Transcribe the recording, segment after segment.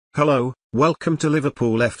Hello, welcome to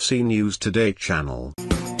Liverpoolfc News Today channel.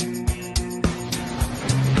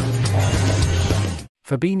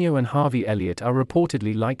 Fabinho and Harvey Elliott are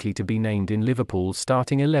reportedly likely to be named in Liverpool's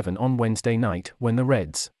starting 11 on Wednesday night when the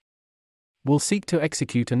Reds will seek to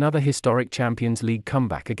execute another historic Champions League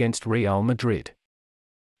comeback against Real Madrid.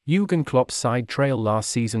 Jurgen Klopp's side trail last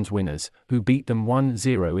season's winners, who beat them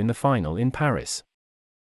 1-0 in the final in Paris.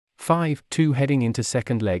 5-2 heading into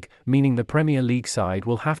second leg, meaning the Premier League side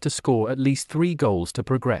will have to score at least 3 goals to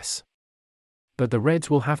progress. But the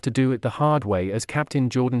Reds will have to do it the hard way, as captain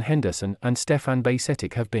Jordan Henderson and Stefan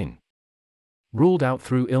Bajcetic have been ruled out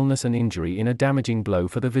through illness and injury in a damaging blow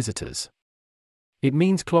for the visitors. It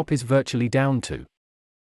means Klopp is virtually down to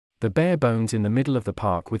the bare bones in the middle of the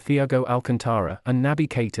park, with Thiago Alcantara and Naby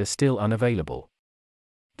Keita still unavailable.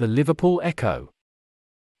 The Liverpool Echo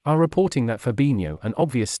are reporting that Fabinho, an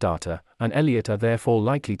obvious starter, and Elliott are therefore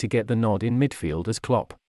likely to get the nod in midfield as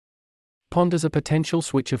Klopp ponders a potential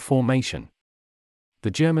switch of formation. The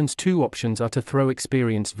Germans' two options are to throw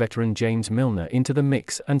experienced veteran James Milner into the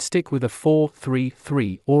mix and stick with a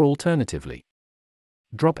 4-3-3, or alternatively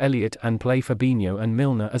drop Elliott and play Fabinho and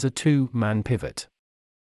Milner as a two-man pivot.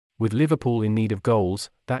 With Liverpool in need of goals,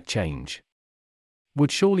 that change would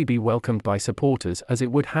surely be welcomed by supporters, as it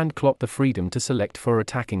would hand Klopp the freedom to select for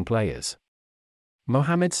attacking players.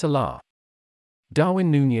 Mohamed Salah, Darwin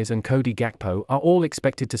Núñez and Cody Gakpo are all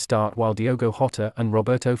expected to start, while Diogo Jota and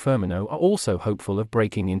Roberto Firmino are also hopeful of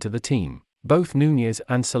breaking into the team. Both Núñez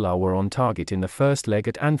and Salah were on target in the first leg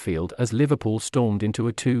at Anfield as Liverpool stormed into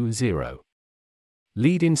a 2-0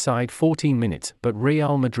 lead inside 14 minutes, but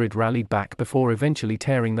Real Madrid rallied back before eventually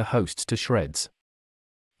tearing the hosts to shreds.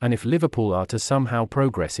 And if Liverpool are to somehow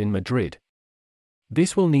progress in Madrid,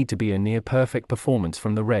 this will need to be a near-perfect performance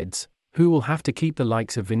from the Reds, who will have to keep the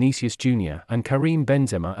likes of Vinicius Jr. and Karim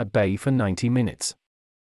Benzema at bay for 90 minutes.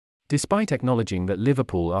 Despite acknowledging that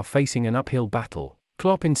Liverpool are facing an uphill battle,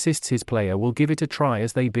 Klopp insists his player will give it a try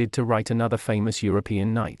as they bid to write another famous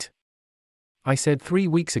European night. "I said 3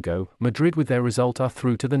 weeks ago, Madrid with their result are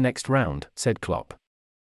through to the next round," said Klopp.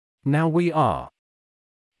 "Now we are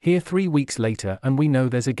here 3 weeks later and we know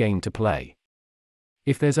there's a game to play.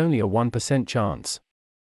 If there's only a 1% chance,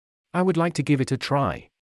 I would like to give it a try.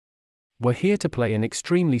 We're here to play an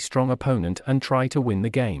extremely strong opponent and try to win the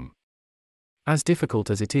game. As difficult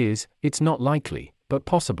as it is, it's not likely, but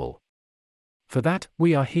possible. For that,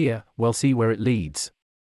 we are here. We'll see where it leads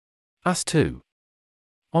us to."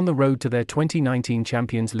 On the road to their 2019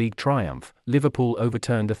 Champions League triumph, Liverpool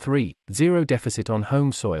overturned a 3-0 deficit on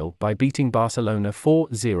home soil by beating Barcelona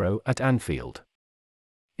 4-0 at Anfield.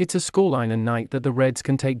 It's a scoreline and night that the Reds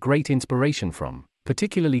can take great inspiration from,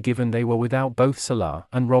 particularly given they were without both Salah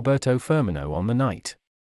and Roberto Firmino on the night.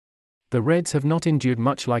 The Reds have not endured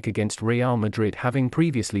much like against Real Madrid, having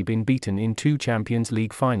previously been beaten in 2 Champions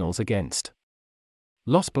League finals against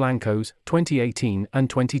Los Blancos, 2018 and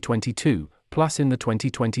 2022, plus in the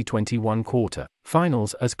 2020-21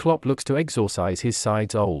 quarter-finals, as Klopp looks to exorcise his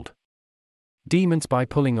side's old demons by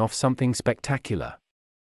pulling off something spectacular.